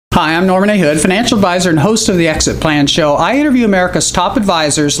Hi, I'm Norman A. Hood, financial advisor and host of the Exit Plan Show. I interview America's top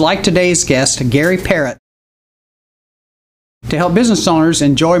advisors like today's guest, Gary Perritt, to help business owners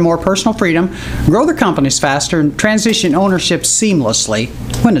enjoy more personal freedom, grow their companies faster, and transition ownership seamlessly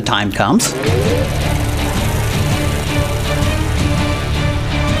when the time comes.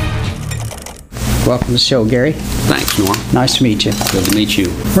 Welcome to the show, Gary. Thanks, Norm. Nice to meet you. Good to meet you.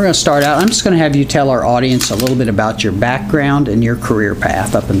 We're going to start out. I'm just going to have you tell our audience a little bit about your background and your career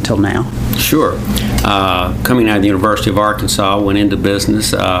path up until now. Sure. Coming out of the University of Arkansas, went into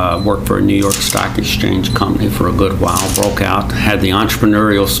business, worked for a New York Stock Exchange company for a good while, broke out, had the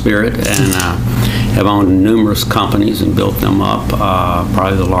entrepreneurial spirit, and have owned numerous companies and built them up,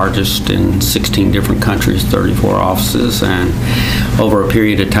 probably the largest in 16 different countries, 34 offices, and over a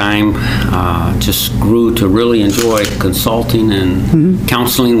period of time just grew to really enjoy consulting and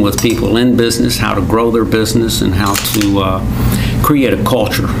counseling with people in business, how to grow their business and how to create a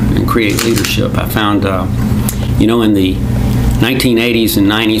culture and create leadership. I found, in the 1980s and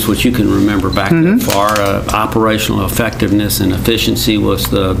 90s, which you can remember back that far, operational effectiveness and efficiency was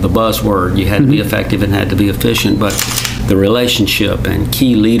the buzzword. You had to be effective and had to be efficient, but the relationship and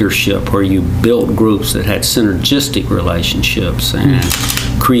key leadership, where you built groups that had synergistic relationships and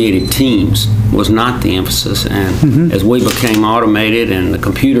created teams, was not the emphasis. And as we became automated and the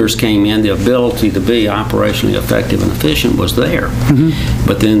computers came in, the ability to be operationally effective and efficient was there.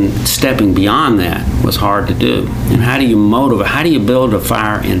 But then stepping beyond that was hard to do. And how do you motivate? How do you build a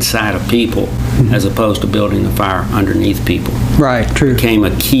fire inside of people as opposed to building the fire underneath people? Right, true. It became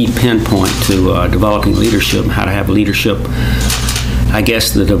a key pinpoint to developing leadership, how to have leadership. I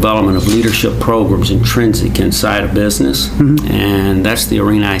guess the development of leadership programs intrinsic inside a business, and that's the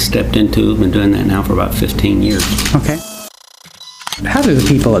arena I stepped into. I've been doing that now for about 15 years. Okay. How do the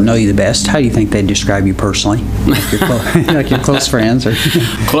people that know you the best, how do you think they describe you personally? Like your close friends? Or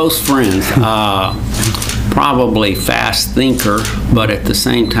Close friends. Probably fast thinker, but at the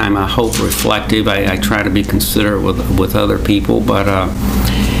same time, I hope reflective. I try to be considerate with other people, but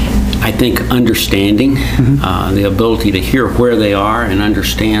I think understanding, the ability to hear where they are and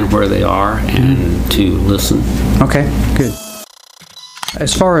understand where they are and to listen. Okay, good.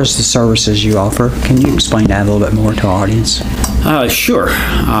 As far as the services you offer, can you explain that a little bit more to our audience? Sure.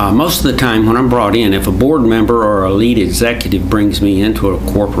 Most of the time when I'm brought in, if a board member or a lead executive brings me into a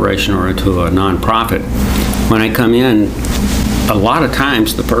corporation or into a nonprofit, when I come in, a lot of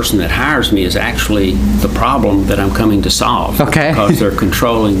times the person that hires me is actually the problem that I'm coming to solve. Okay. Because they're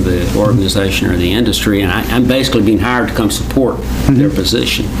controlling the organization or the industry, and I'm basically being hired to come support their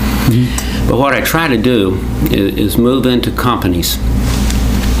position. But what I try to do is move into companies.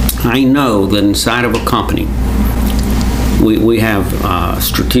 I know that inside of a company, we have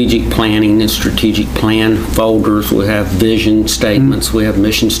strategic planning and strategic plan folders. We have vision statements. We have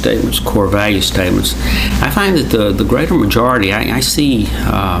mission statements, core value statements. I find that the greater majority, I see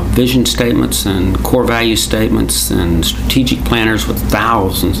vision statements and core value statements and strategic planners with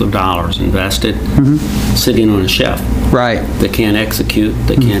thousands of dollars invested sitting on a shelf. Right. They can't execute.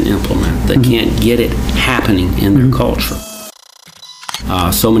 They can't implement. They can't get it happening in their culture.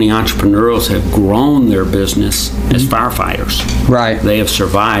 So many entrepreneurs have grown their business as firefighters. Right. They have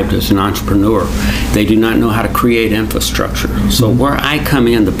survived as an entrepreneur. They do not know how to create infrastructure. So where I come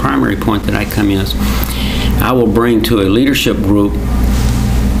in, the primary point that I come in is I will bring to a leadership group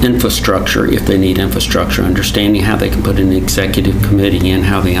infrastructure if they need infrastructure, understanding how they can put an executive committee in,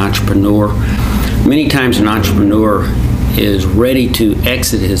 how the entrepreneur, many times an entrepreneur is ready to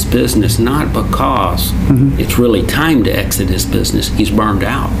exit his business, not because it's really time to exit his business. He's burned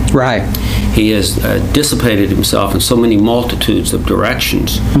out. Right. He has dissipated himself in so many multitudes of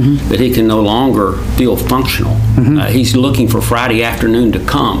directions that he can no longer feel functional. He's looking for Friday afternoon to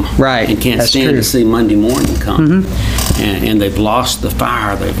come. Right. And can't stand to see Monday morning come. And they've lost the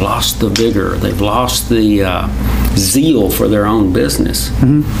fire. They've lost the vigor. They've lost the zeal for their own business.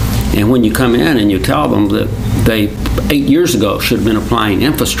 And when you come in and you tell them that they 8 years ago should have been applying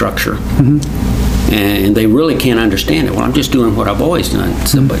infrastructure, and they really can't understand it. Well, I'm just doing what I've always done.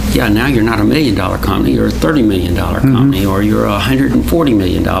 So, but yeah, now you're not $1 million company, you're a $30 million company, or you're a $140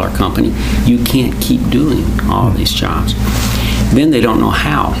 million company. You can't keep doing all these jobs. Then they don't know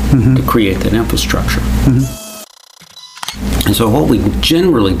how to create that infrastructure. And so what we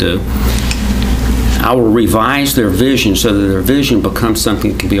generally do, I will revise their vision so that their vision becomes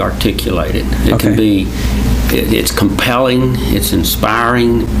something that can be articulated. It can be It's compelling, it's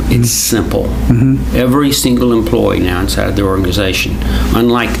inspiring, it's simple. Every single employee now inside the organization,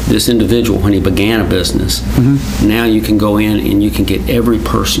 unlike this individual when he began a business, now you can go in and you can get every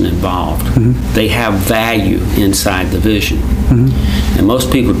person involved. They have value inside the vision. And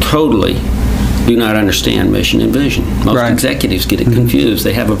most people totally do not understand mission and vision. Most executives get it confused.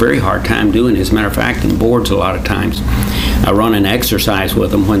 They have a very hard time doing it. As a matter of fact, in boards a lot of times, I run an exercise with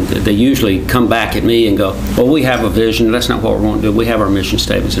them when they usually come back at me and go, well, we have a vision. That's not what we want to do. We have our mission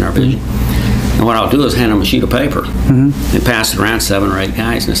statements and our vision. And what I'll do is hand them a sheet of paper and pass it around 7 or 8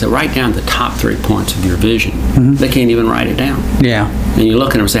 guys and I say, write down the top 3 points of your vision. They can't even write it down. Yeah. And you look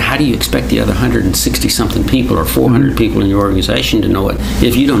at them and say, how do you expect the other 160-something people or 400 people in your organization to know it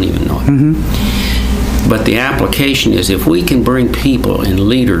if you don't even know it? But the application is, if we can bring people and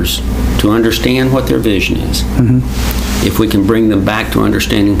leaders to understand what their vision is, if we can bring them back to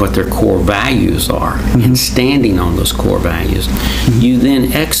understanding what their core values are and standing on those core values, you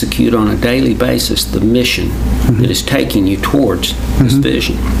then execute on a daily basis the mission that is taking you towards this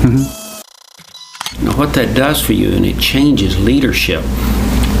vision. Now, what that does for you, and it changes leadership.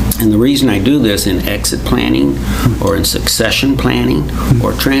 And the reason I do this in exit planning or in succession planning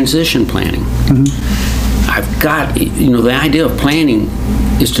or transition planning, I've got, the idea of planning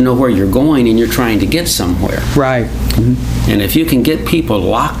is to know where you're going and you're trying to get somewhere. Right. And if you can get people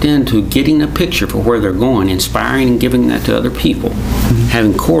locked into getting a picture for where they're going, inspiring and giving that to other people,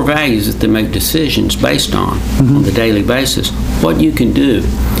 having core values that they make decisions based on the daily basis, what you can do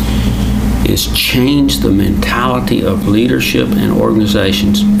is change the mentality of leadership and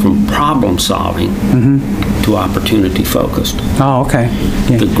organizations from problem solving to opportunity focused. Oh, okay.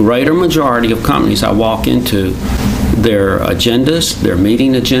 Yeah. The greater majority of companies I walk into, their agendas, their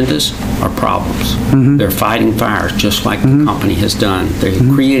meeting agendas are problems. They're fighting fires just like the company has done. They've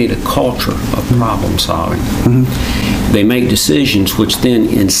created a culture of problem solving. They make decisions which then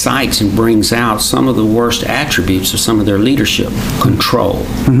incites and brings out some of the worst attributes of some of their leadership. Control,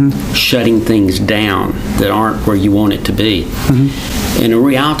 shutting things down that aren't where you want it to be. And the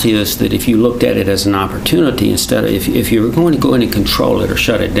reality is that if you looked at it as an opportunity, instead of, if you're going to go in and control it or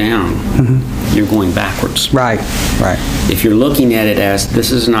shut it down, you're going backwards. Right. If you're looking at it as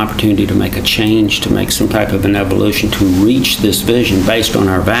this is an opportunity to make a change, to make some type of an evolution, to reach this vision based on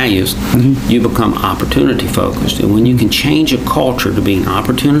our values, you become opportunity focused. And when you can change a culture to being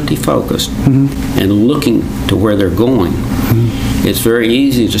opportunity focused and looking to where they're going, it's very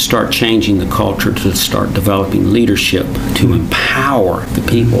easy to start changing the culture, to start developing leadership, to empower the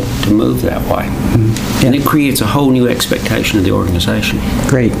people to move that way. And it creates a whole new expectation of the organization.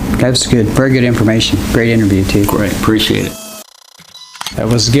 Great. That's good. Very good information. Great interview, too. Great. Appreciate it. That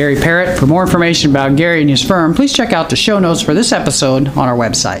was Gary Perritt. For more information about Gary and his firm, please check out the show notes for this episode on our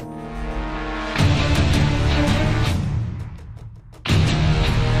website.